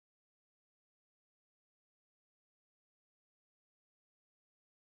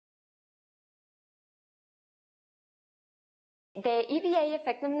The EbA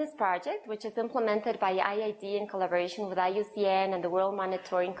Effectiveness Project, which is implemented by IID in collaboration with IUCN and the World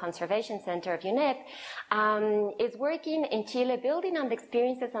Monitoring Conservation Center of UNEP, is working in Chile building on the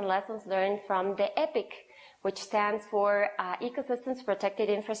experiences and lessons learned from the EPIC, which stands for Ecosystems Protected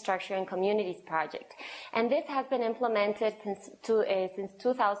Infrastructure and Communities Project. And this has been implemented since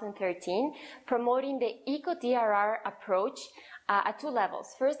 2013, promoting the eco-DRR approach at two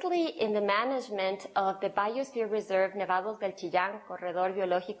levels. Firstly, in the management of the Biosphere Reserve Nevados del Chillán, Corredor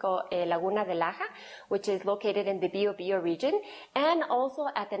Biológico Laguna de Laja, which is located in the Biobío region, and also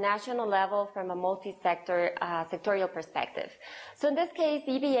at the national level from a multi-sector, sectorial perspective. So in this case,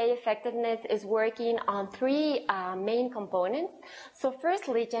 EbA effectiveness is working on three main components. So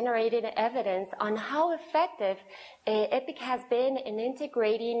firstly, generating evidence on how effective EPIC has been in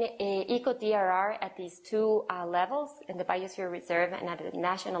integrating eco-DRR at these two levels, in the Biosphere Reserve and at the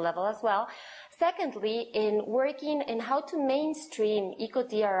national level as well. Secondly, in working in how to mainstream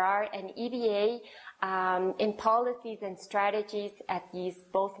eco-DRR and EbA in policies and strategies at these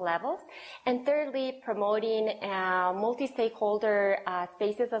both levels. And thirdly, promoting multi-stakeholder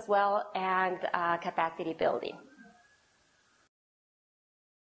spaces as well and capacity building.